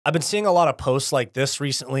I've been seeing a lot of posts like this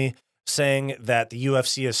recently saying that the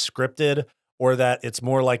UFC is scripted or that it's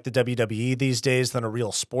more like the WWE these days than a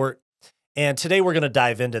real sport. And today we're going to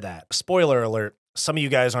dive into that. Spoiler alert, some of you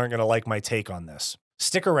guys aren't going to like my take on this.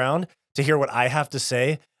 Stick around to hear what I have to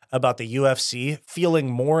say about the UFC feeling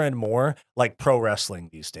more and more like pro wrestling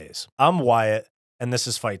these days. I'm Wyatt, and this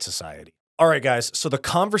is Fight Society. All right, guys. So the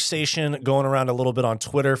conversation going around a little bit on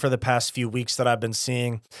Twitter for the past few weeks that I've been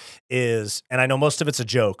seeing is, and I know most of it's a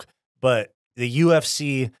joke, but the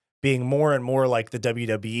UFC being more and more like the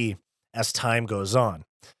WWE as time goes on.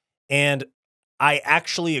 And I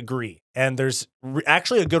actually agree. And there's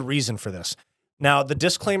actually a good reason for this. Now, the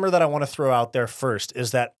disclaimer that I want to throw out there first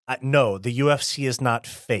is that no, the UFC is not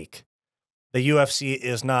fake. The UFC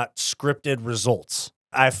is not scripted results.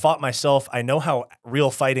 I've fought myself. I know how real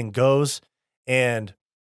fighting goes, and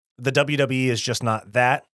the WWE is just not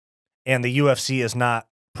that, and the UFC is not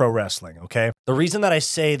pro wrestling, okay? The reason that I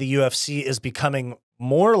say the UFC is becoming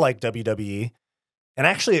more like WWE, and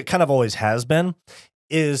actually it kind of always has been,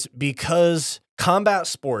 is because combat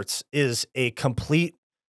sports is a complete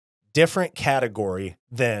different category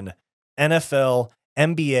than NFL,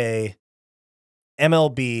 NBA,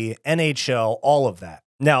 MLB, NHL, all of that.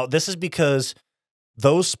 Now, this is because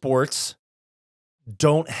those sports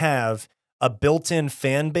don't have a built-in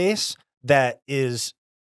fan base that is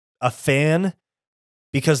a fan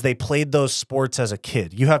because they played those sports as a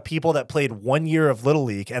kid. You have people that played 1 year of Little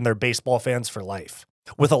League and they're baseball fans for life.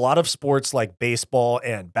 With a lot of sports like baseball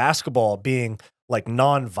and basketball being like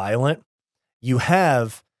non-violent, you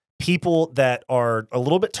have people that are a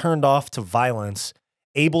little bit turned off to violence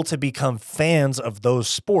able to become fans of those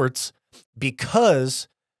sports because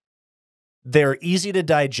they're easy to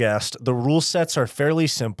digest. The rule sets are fairly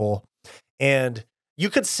simple. And you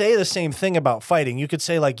could say the same thing about fighting. You could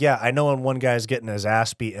say like, yeah, I know when one guy's getting his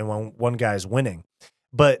ass beat and when one guy's winning.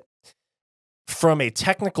 But from a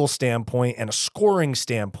technical standpoint and a scoring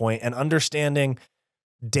standpoint and understanding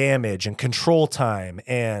damage and control time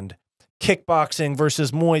and kickboxing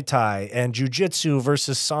versus Muay Thai and jiu-jitsu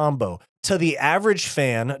versus Sambo, to the average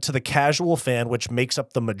fan, to the casual fan, which makes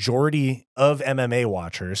up the majority of MMA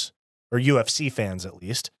watchers, or UFC fans at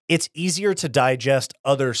least, it's easier to digest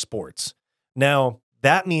other sports. Now,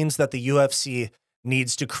 that means that the UFC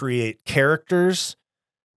needs to create characters,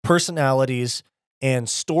 personalities, and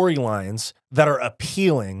storylines that are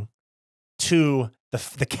appealing to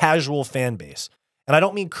the casual fan base. And I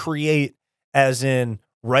don't mean create as in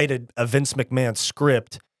write a Vince McMahon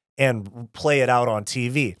script and play it out on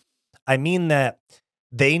TV. I mean that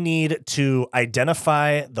they need to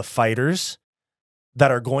identify the fighters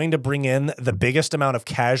that are going to bring in the biggest amount of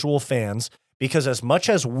casual fans, because as much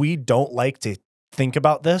as we don't like to think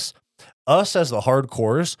about this, us as the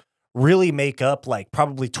hardcores really make up like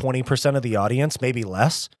probably 20% of the audience, maybe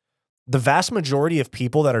less. The vast majority of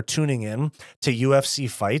people that are tuning in to UFC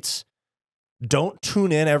fights don't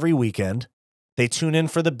tune in every weekend. They tune in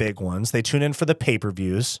for the big ones. They tune in for the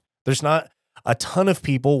pay-per-views. There's not a ton of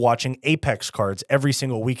people watching Apex cards every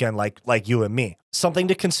single weekend like you and me. Something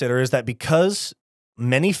to consider is that because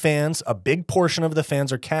many fans, a big portion of the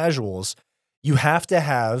fans are casuals, you have to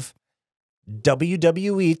have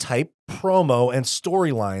WWE type promo and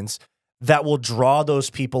storylines that will draw those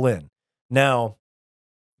people in. Now,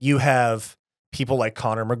 you have people like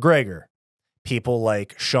Conor McGregor, people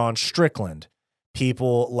like Sean Strickland,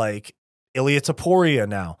 people like Ilya Taporia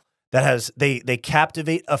now that has they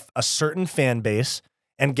captivate a certain fan base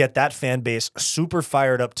and get that fan base super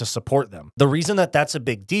fired up to support them. The reason that that's a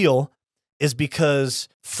big deal is because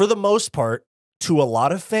for the most part, to a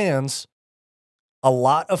lot of fans, a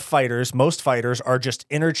lot of fighters, most fighters are just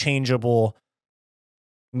interchangeable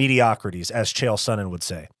mediocrities, as Chael Sonnen would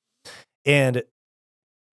say. And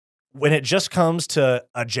when it just comes to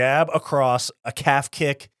a jab across, a calf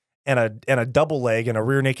kick, and a double leg and a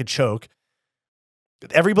rear naked choke,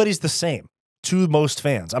 everybody's the same to most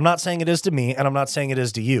fans. I'm not saying it is to me, and I'm not saying it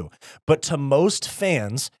is to you, but to most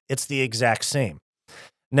fans, it's the exact same.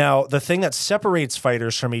 Now, the thing that separates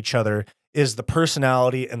fighters from each other is the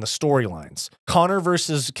personality and the storylines. Conor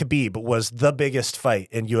versus Khabib was the biggest fight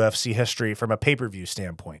in UFC history from a pay-per-view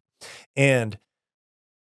standpoint. And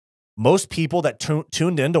most people that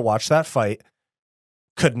tuned in to watch that fight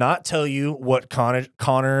could not tell you what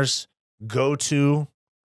Conor's go-to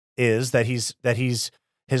is, that his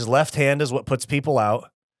left hand is what puts people out.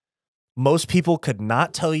 Most people could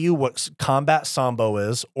not tell you what combat sambo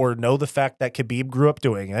is or know the fact that Khabib grew up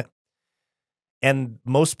doing it. And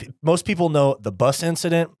most people know the bus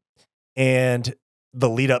incident and the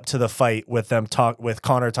lead up to the fight with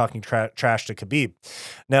Conor talking trash to Khabib.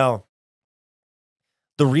 Now,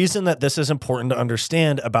 The reason that this is important to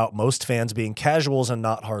understand about most fans being casuals and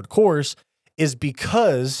not hardcores is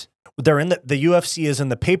because they're in the UFC is in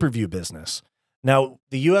the pay-per-view business. Now,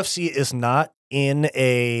 the UFC is not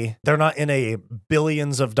they're not in a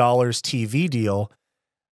billions of dollars TV deal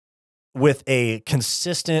with a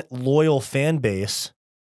consistent, loyal fan base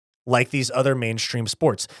like these other mainstream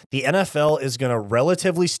sports. The NFL is going to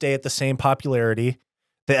relatively stay at the same popularity.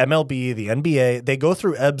 The MLB, the NBA, they go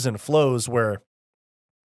through ebbs and flows where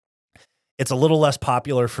it's a little less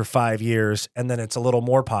popular for 5 years and then it's a little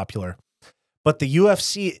more popular. But the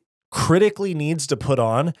UFC critically needs to put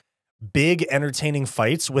on big, entertaining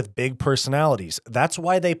fights with big personalities. That's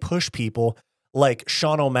why they push people like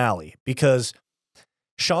Sean O'Malley, because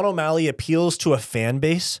Sean O'Malley appeals to a fan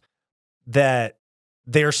base that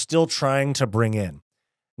they're still trying to bring in.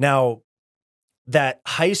 Now, that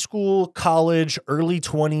high school, college, early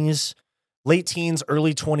 20s, late teens,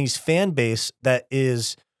 early 20s fan base that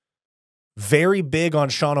is very big on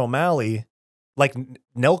Sean O'Malley, like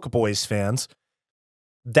Nelk Boys fans,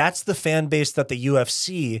 that's the fan base that the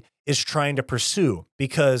UFC is trying to pursue,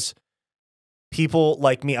 because people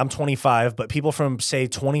like me, I'm 25, but people from say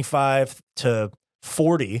 25 to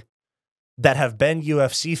 40 that have been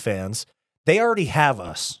UFC fans, they already have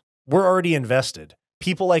us. We're already invested.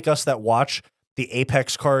 People like us that watch the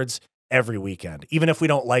Apex cards every weekend, even if we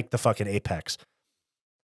don't like the fucking Apex.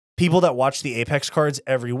 People that watch the Apex cards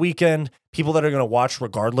every weekend, people that are going to watch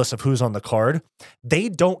regardless of who's on the card, they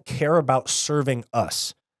don't care about serving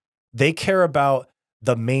us. They care about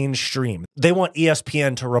the mainstream. They want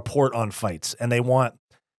ESPN to report on fights, and they want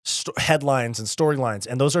headlines and storylines.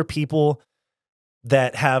 And those are people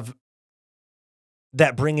that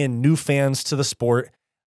bring in new fans to the sport,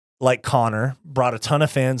 like Conor brought a ton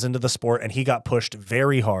of fans into the sport, and he got pushed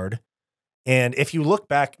very hard. And if you look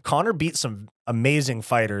back, Conor beat some amazing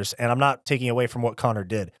fighters, and I'm not taking away from what Conor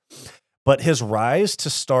did, but his rise to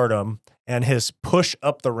stardom and his push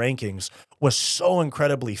up the rankings was so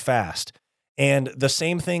incredibly fast. And the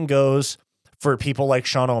same thing goes for people like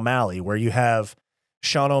Sean O'Malley, where you have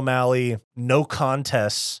Sean O'Malley, no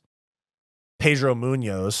contests, Pedro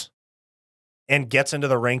Munoz, and gets into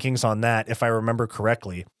the rankings on that, if I remember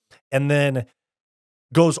correctly. And then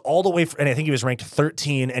goes all the way, and I think he was ranked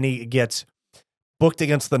 13, and he gets booked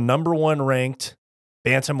against the number 1 ranked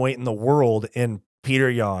bantamweight in the world in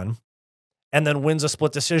Peter Yan, and then wins a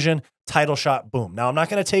split decision, title shot, boom. Now, I'm not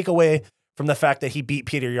going to take away from the fact that he beat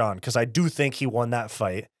Peter Yan, because I do think he won that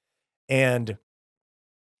fight. And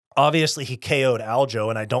obviously he KO'd Aljo,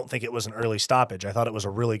 and I don't think it was an early stoppage. I thought it was a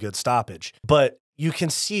really good stoppage. But you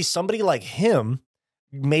can see somebody like him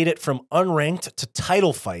made it from unranked to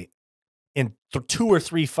title fight in 2 or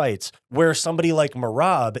 3 fights, where somebody like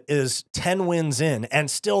Merab is 10 wins in, and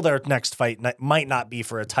still their next fight might not be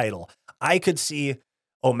for a title. I could see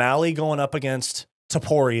O'Malley going up against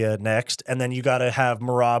Topuria next, and then you got to have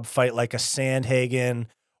Merab fight like a Sandhagen,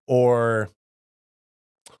 or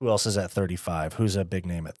who else is at 35? Who's a big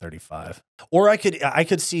name at 35? Or I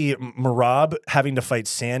could see Merab having to fight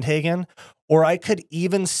Sandhagen, or I could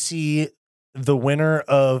even see the winner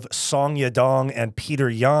of Song Yadong and Peter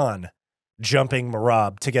Yan jumping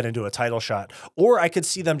Merab to get into a title shot. Or I could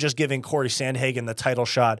see them just giving Corey Sandhagen the title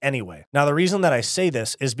shot anyway. Now, the reason that I say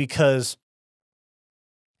this is because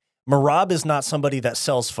Merab is not somebody that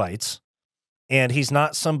sells fights, and he's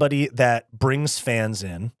not somebody that brings fans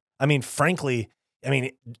in. I mean, frankly,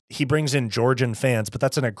 he brings in Georgian fans, but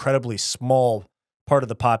that's an incredibly small part of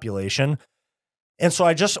the population. And so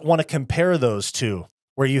I just want to compare those two,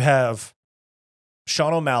 where you have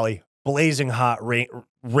Sean O'Malley, blazing hot,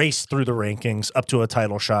 race through the rankings up to a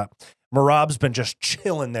title shot. Merab's been just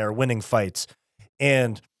chilling there, winning fights.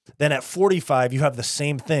 And then at 45, you have the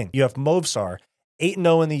same thing. You have Movsar,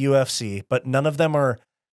 8-0 in the UFC, but none of them are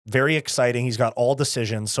very exciting. He's got all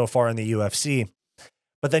decisions so far in the UFC.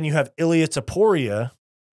 But then you have Ilia Topuria,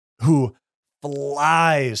 who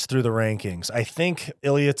flies through the rankings. I think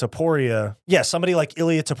Ilia Topuria, somebody like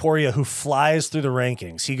Ilia Topuria who flies through the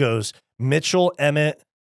rankings. He goes Mitchell, Emmett,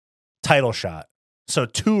 title shot. So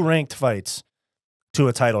 2 ranked fights to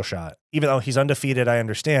a title shot. Even though he's undefeated, I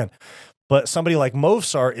understand. But somebody like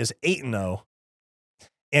Movsar is 8-0,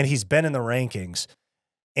 and he's been in the rankings.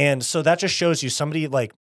 And so that just shows you somebody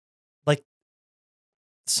like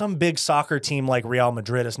some big soccer team like Real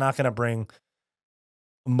Madrid is not going to bring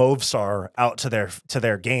Movsar out to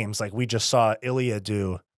their games like we just saw Ilia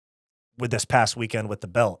do with this past weekend with the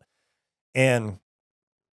belt. And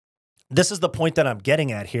this is the point that I'm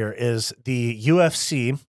getting at here is the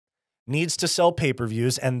UFC needs to sell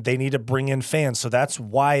pay-per-views, and they need to bring in fans. So that's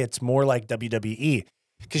why it's more like WWE.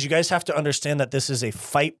 because you guys have to understand that this is a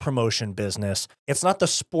fight promotion business. It's not the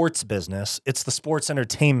sports business. It's the sports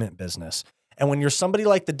entertainment business. And when you're somebody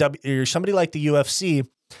like the UFC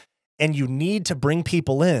and you need to bring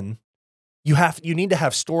people in, you need to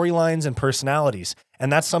have storylines and personalities.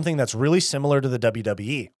 And that's something that's really similar to the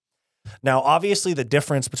WWE. Now, obviously, the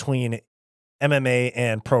difference between MMA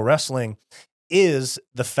and pro wrestling is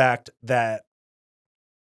the fact that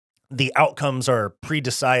the outcomes are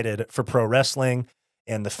pre-decided for pro wrestling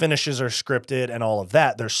and the finishes are scripted and all of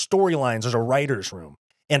that. There's storylines, there's a writer's room.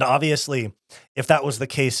 And obviously, if that was the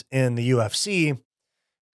case in the UFC,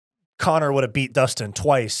 Conor would have beat Dustin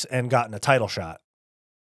twice and gotten a title shot.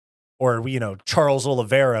 Or, Charles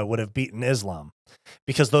Oliveira would have beaten Islam,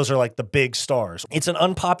 because those are like the big stars. It's an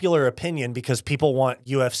unpopular opinion because people want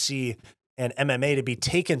UFC and MMA to be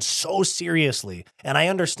taken so seriously. And I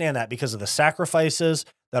understand that because of the sacrifices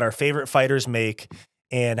that our favorite fighters make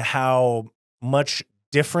and how much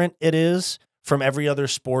different it is from every other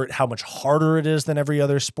sport, how much harder it is than every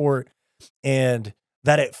other sport, and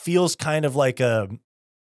that it feels kind of like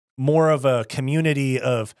more of a community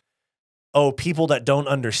of, oh, people that don't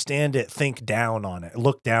understand it think down on it,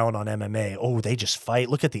 look down on MMA. Oh, they just fight.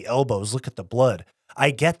 Look at the elbows. Look at the blood.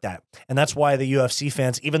 I get that. And that's why the UFC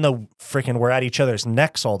fans, even though freaking we're at each other's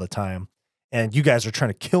necks all the time, and you guys are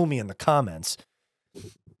trying to kill me in the comments,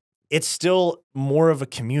 it's still more of a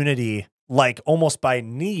community, like almost by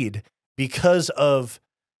need, because of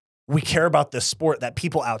we care about this sport that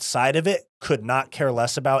people outside of it could not care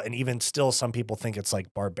less about. And even still, some people think it's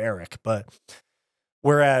like barbaric. But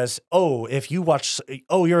whereas, if you watch,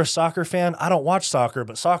 you're a soccer fan. I don't watch soccer,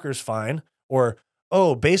 but soccer's fine. Or,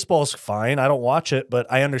 baseball's fine. I don't watch it, but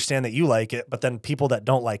I understand that you like it. But then people that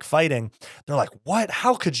don't like fighting, they're like, what?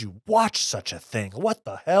 How could you watch such a thing? What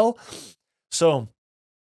the hell? So,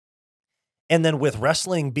 and then with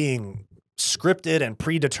wrestling being scripted and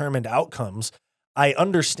predetermined outcomes, I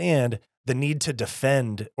understand the need to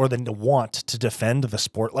defend, or the want to defend the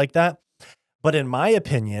sport like that. But in my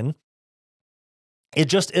opinion, it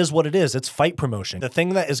just is what it is. It's fight promotion. The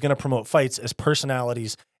thing that is going to promote fights is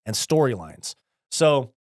personalities and storylines.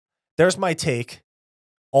 So there's my take.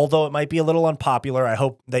 Although it might be a little unpopular, I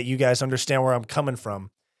hope that you guys understand where I'm coming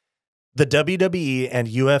from. The WWE and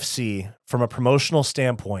UFC, from a promotional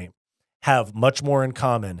standpoint, have much more in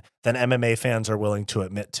common than MMA fans are willing to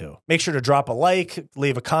admit to. Make sure to drop a like,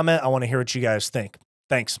 leave a comment. I want to hear what you guys think.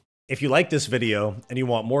 Thanks. If you like this video and you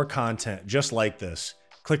want more content just like this,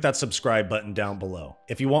 click that subscribe button down below.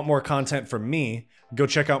 If you want more content from me, go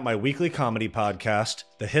check out my weekly comedy podcast,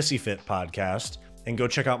 the Hissyfit podcast, and go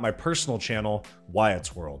check out my personal channel,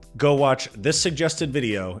 Wyatt's World. Go watch this suggested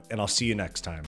video, and I'll see you next time.